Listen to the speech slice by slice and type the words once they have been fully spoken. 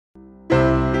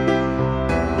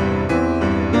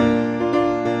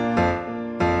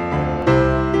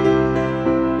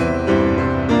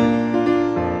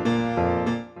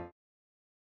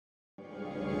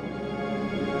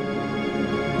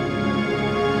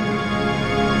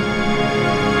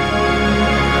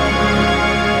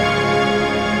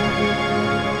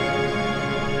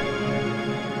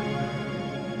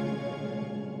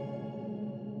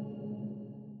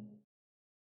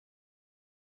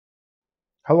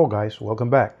Hello guys, welcome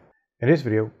back. In this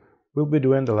video, we'll be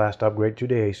doing the last upgrade to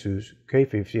the Asus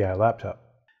K50i laptop.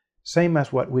 Same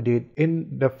as what we did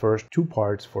in the first two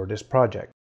parts for this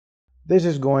project. This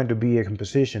is going to be a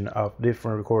composition of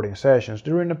different recording sessions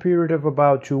during a period of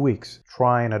about 2 weeks,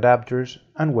 trying adapters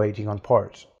and waiting on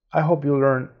parts. I hope you'll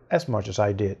learn as much as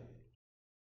I did.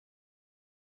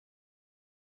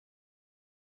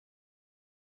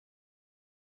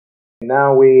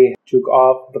 Now we took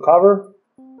off the cover.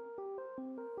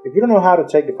 If you don't know how to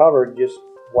take the cover, just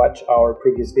watch our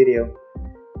previous video.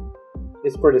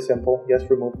 It's pretty simple. Just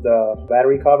remove the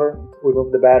battery cover,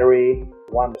 remove the battery,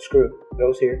 one screw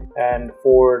goes here, and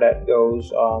 4 that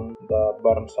goes on the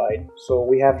bottom side. So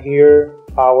we have here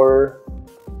our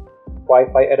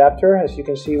Wi-Fi adapter. As you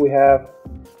can see, we have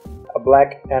a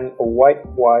black and a white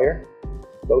wire.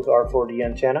 Those are for the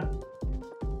antenna.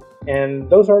 And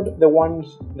those are the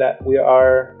ones that we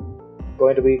are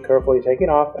going to be carefully taking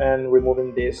off and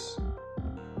removing this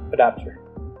adapter.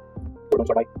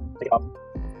 Take off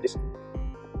this.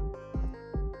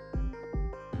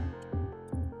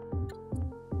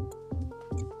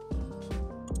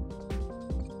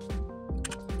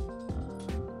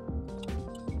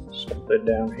 Set it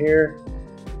down here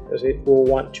because it will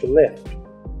want to lift.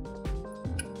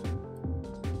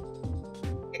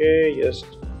 Okay, just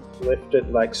lift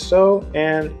it like so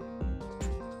and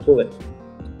pull it.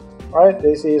 Alright,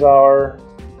 this is the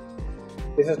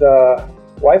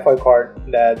Wi-Fi card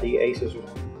that the Asus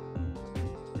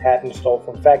had installed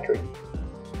from factory,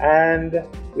 and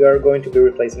we are going to be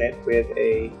replacing it with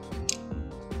a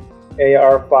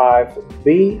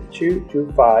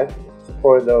AR5B225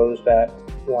 for those that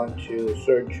want to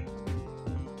search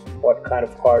what kind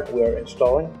of card we are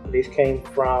installing. This came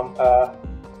from a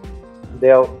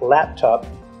Dell laptop.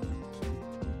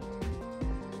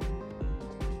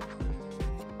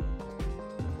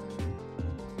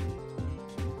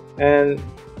 And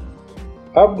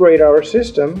upgrade our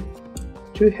system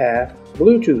to have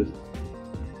Bluetooth.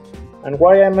 And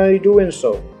why am I doing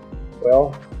so?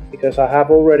 Well, because I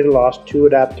have already lost 2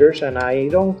 adapters and I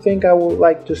don't think I would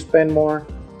like to spend more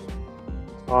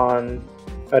on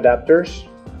adapters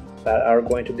that are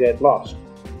going to get lost.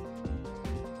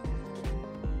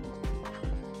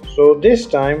 So this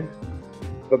time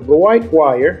the white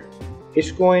wire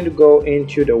is going to go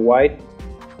into the white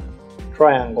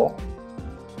triangle,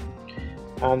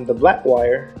 and the black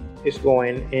wire is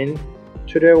going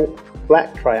into the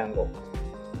black triangle.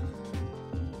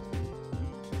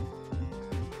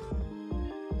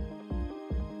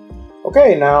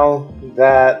 Okay, now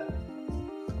that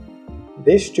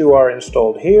these 2 are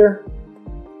installed here,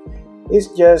 it's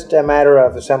just a matter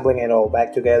of assembling it all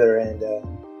back together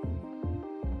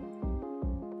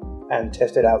and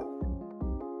test it out.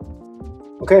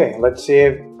 Okay, let's see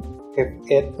if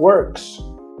it works.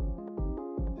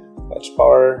 Let's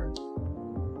power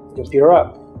the computer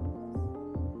up.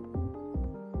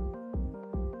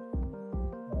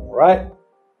 Alright.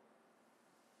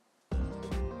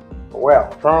 Well,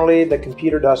 apparently the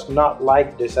computer does not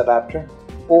like this adapter,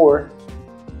 or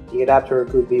the adapter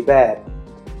could be bad.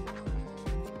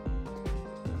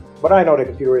 But I know the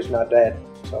computer is not dead,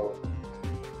 so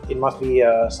it must be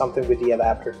something with the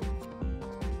adapter.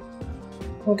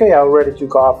 Okay, I already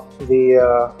took off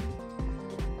the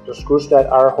screws that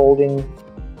are holding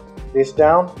this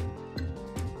down.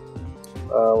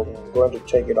 I'm going to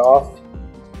take it off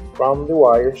from the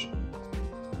wires.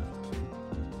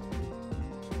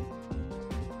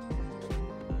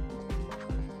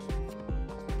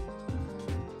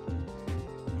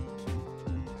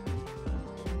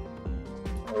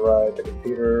 Alright, the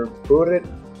computer booted,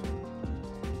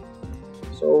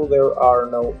 so there are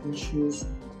no issues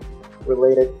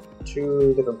related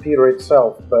to the computer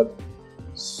itself, but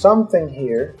something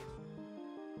here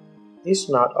is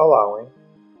not allowing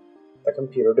the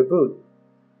computer to boot.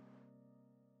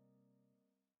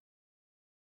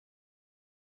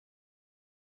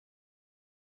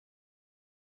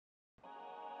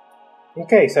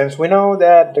 Okay, since we know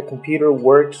that the computer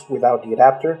works without the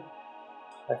adapter,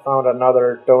 I found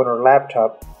another donor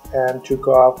laptop and took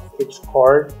off its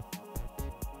card,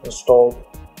 installed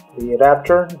the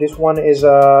adapter. This one is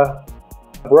a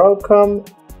Broadcom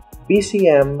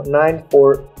BCM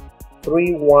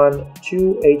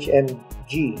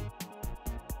 94312HMG.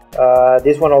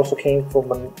 This one also came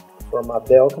from a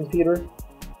Dell computer.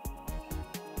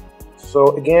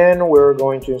 So again, we're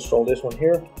going to install this one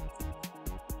here.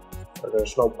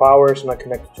 There's no power, it's not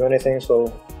connected to anything,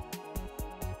 so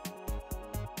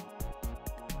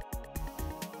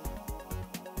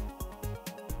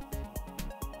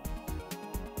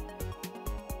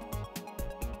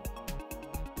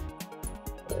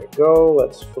there we go.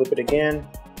 Let's flip it again.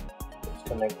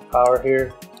 Connect the power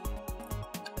here.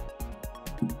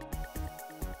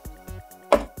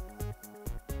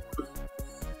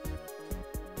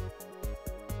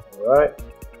 Alright,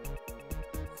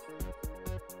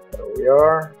 there we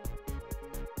are.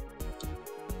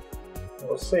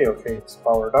 We'll see, okay, it's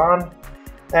powered on,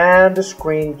 and the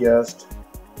screen just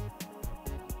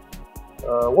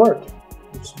worked.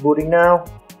 It's booting now.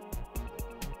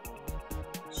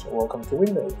 So welcome to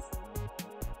Windows.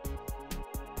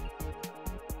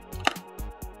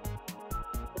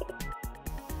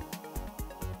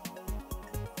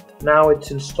 Now it's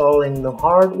installing the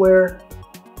hardware.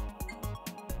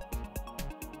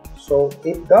 So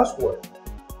it does work.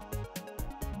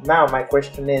 Now my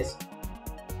question is,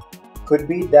 could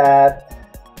be that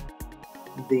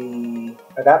the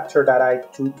adapter that I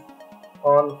took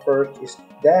on first is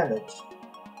damaged.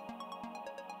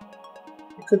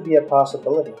 It could be a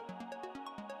possibility.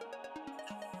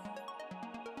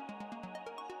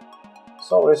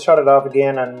 So let's shut it off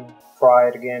again and try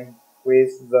it again with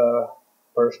the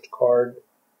first card.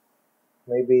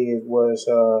 Maybe it was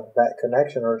a bad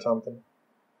connection or something.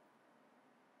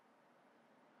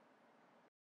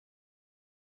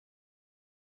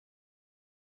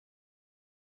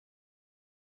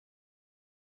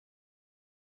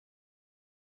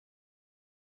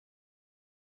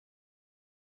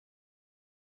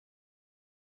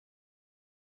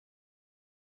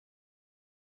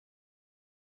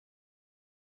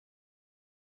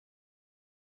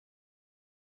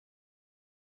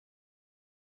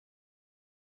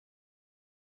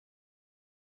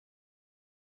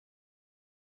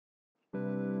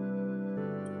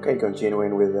 Okay,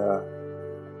 continuing with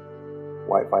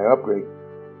Wi-Fi upgrade.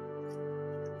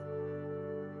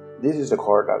 This is the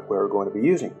card that we're going to be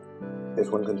using. This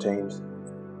one contains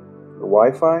the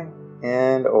Wi-Fi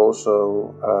and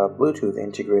also Bluetooth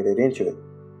integrated into it.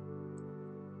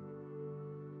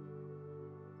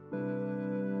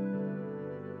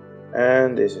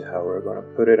 And this is how we're going to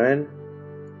put it in.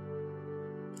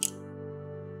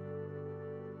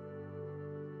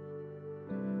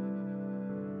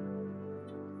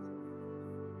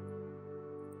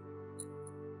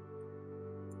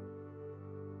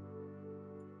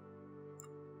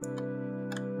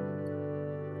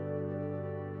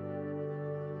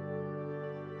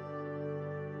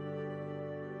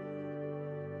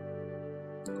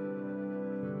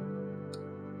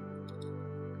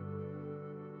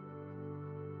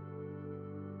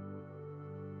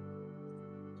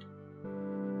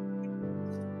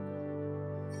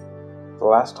 The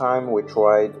last time we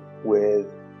tried with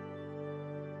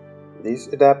this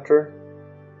adapter,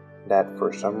 that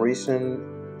for some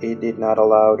reason it did not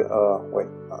allow,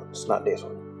 it's not this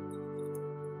one.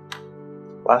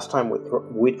 Last time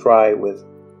we tried with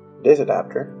this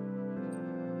adapter,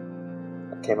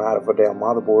 it came out of a Dell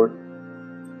motherboard,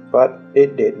 but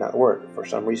it did not work. For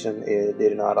some reason it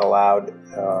did not allow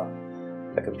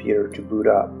the computer to boot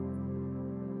up.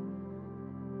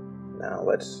 Now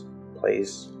let's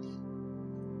place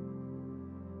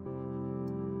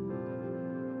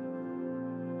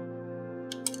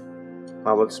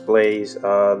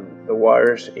the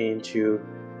wires into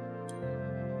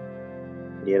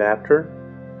the adapter.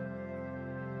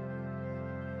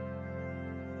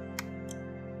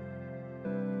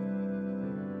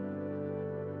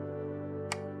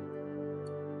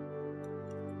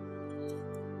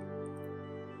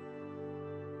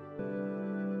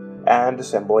 And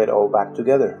assemble it all back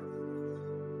together.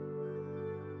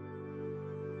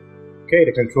 Okay,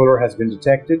 the controller has been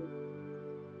detected.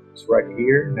 It's right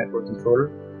here, network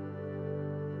controller.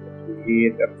 If we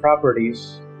hit the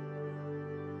properties,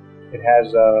 it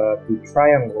has a blue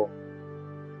triangle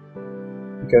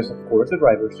because of course the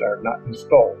drivers are not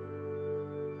installed.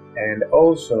 And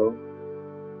also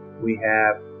we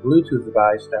have Bluetooth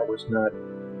device that was not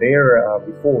there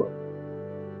before.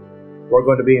 We're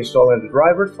going to be installing the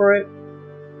drivers for it.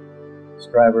 This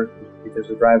driver, because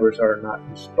the drivers are not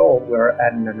installed, we are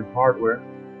adding a new hardware.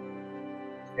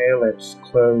 Okay, let's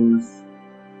close.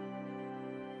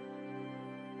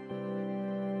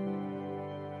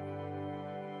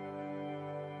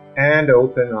 And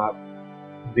open up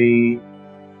the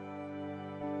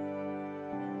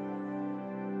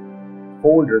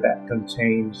folder that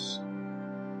contains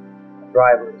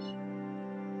drivers.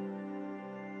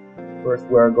 First,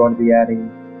 we're going to be adding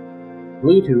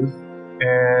Bluetooth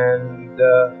and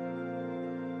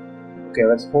okay,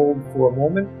 let's hold for a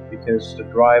moment because the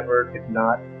driver did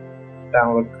not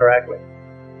download correctly.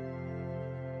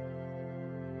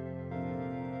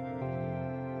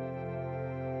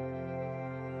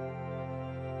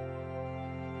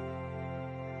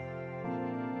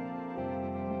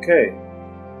 Okay,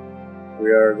 we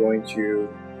are going to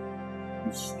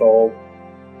install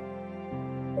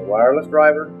a wireless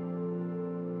driver.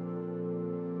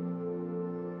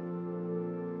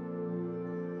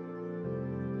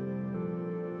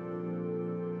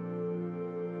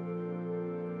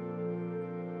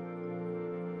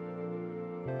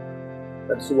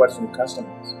 Let's see what's in custom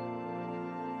is.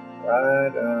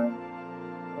 Right,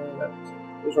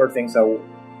 those are things that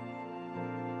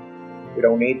we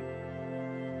don't need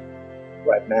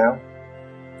right now.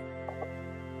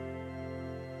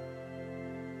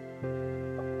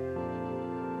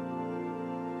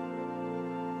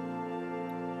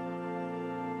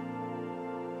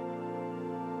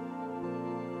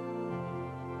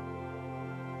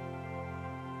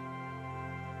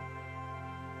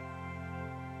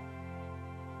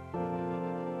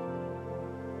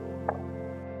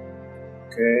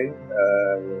 Okay,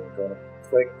 we're going to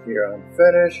click here on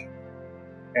Finish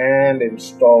and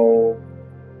install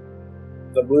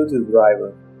the Bluetooth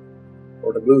driver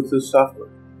or the Bluetooth software.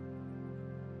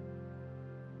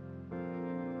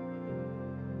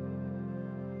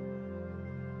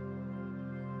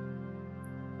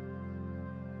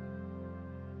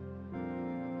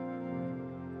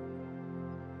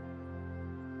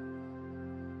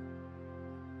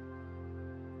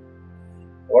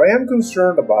 What I am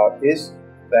concerned about is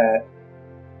that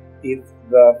if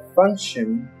the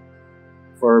function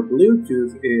for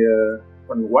Bluetooth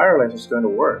on wireless is going to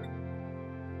work.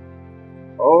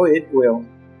 Oh, it will.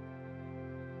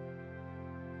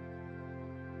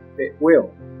 It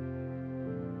will.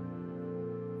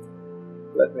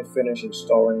 Let me finish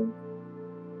installing.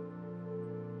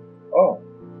 Oh,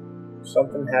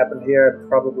 something happened here. I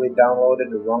probably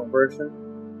downloaded the wrong version.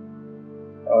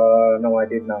 No, I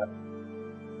did not.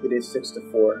 It is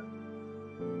 64.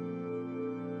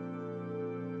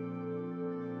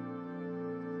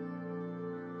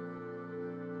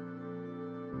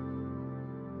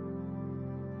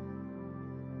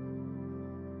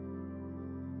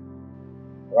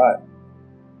 Right.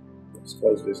 Let's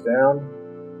close this down.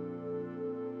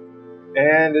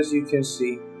 And as you can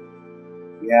see,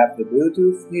 we have the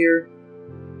Bluetooth here,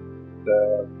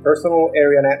 the personal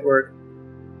area network,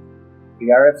 the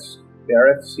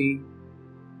RFC,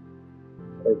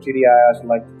 or TDI as I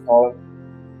like to call it,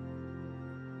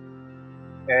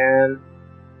 and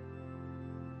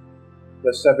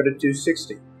the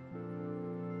 7260.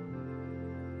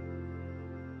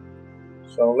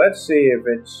 So let's see if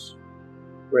it's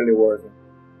really working.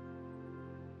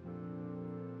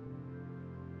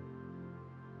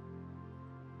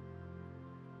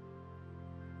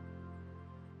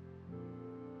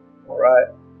 Alright,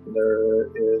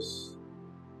 there is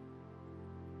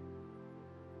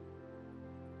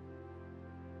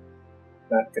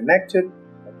not connected.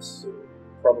 Let's see,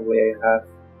 probably I have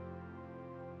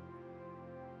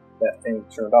that thing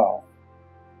turned off.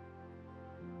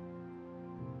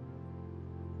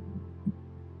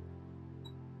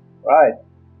 Right,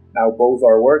 now both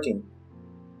are working.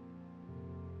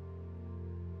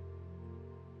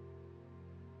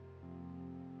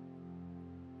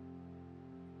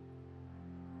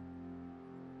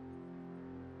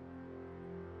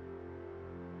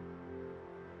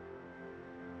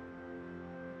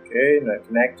 Okay, not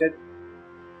connected.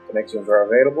 Connections are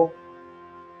available.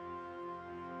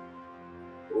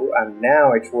 Oh, and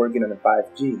now it's working on the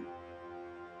 5G.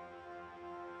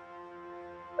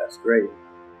 That's great.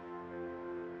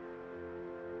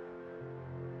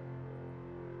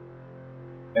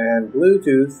 And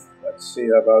Bluetooth, let's see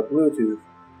about Bluetooth.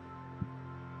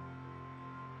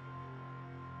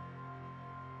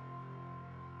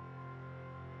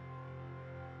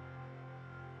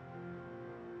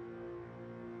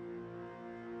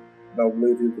 No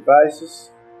Bluetooth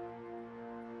devices.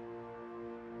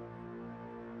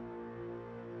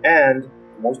 And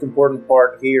the most important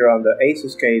part here on the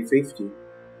Asus K50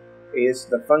 is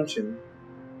the function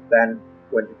that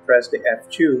when you press the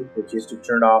F2, which is to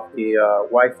turn off the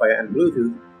Wi-Fi and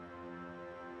Bluetooth,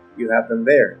 you have them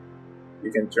there.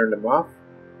 You can turn them off,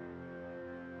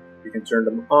 you can turn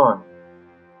them on.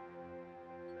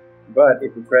 But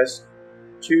if you press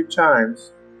 2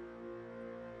 times,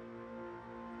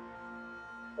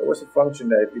 there was a function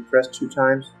that if you press 2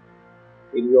 times,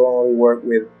 it will only work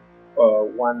with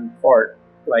one part,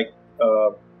 like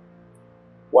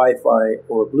Wi-Fi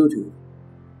or Bluetooth.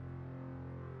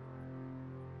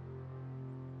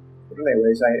 But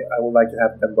anyways, I would like to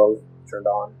have them both turned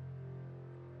on,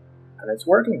 and it's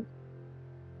working.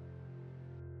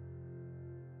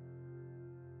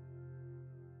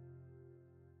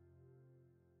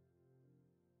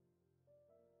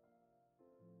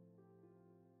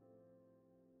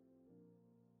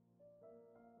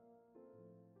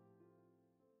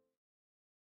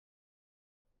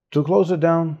 To close it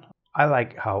down, I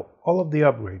like how all of the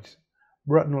upgrades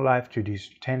brought new life to this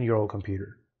 10-year-old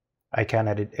computer. I can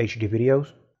edit HD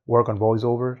videos, work on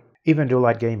voiceover, even do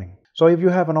light gaming. So if you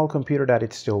have an old computer that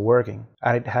it's still working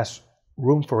and it has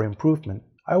room for improvement,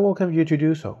 I welcome you to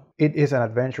do so. It is an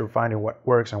adventure finding what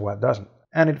works and what doesn't,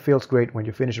 and it feels great when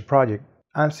you finish a project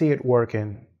and see it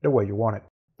working the way you want it.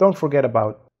 Don't forget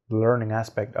about the learning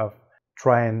aspect of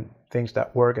trying things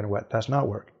that work and what does not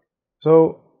work.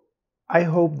 So I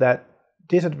hope that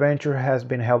this adventure has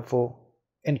been helpful,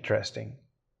 interesting,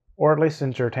 or at least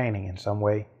entertaining in some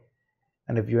way.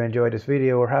 And if you enjoyed this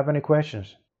video or have any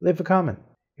questions, leave a comment.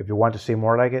 If you want to see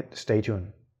more like it, stay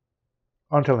tuned.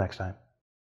 Until next time.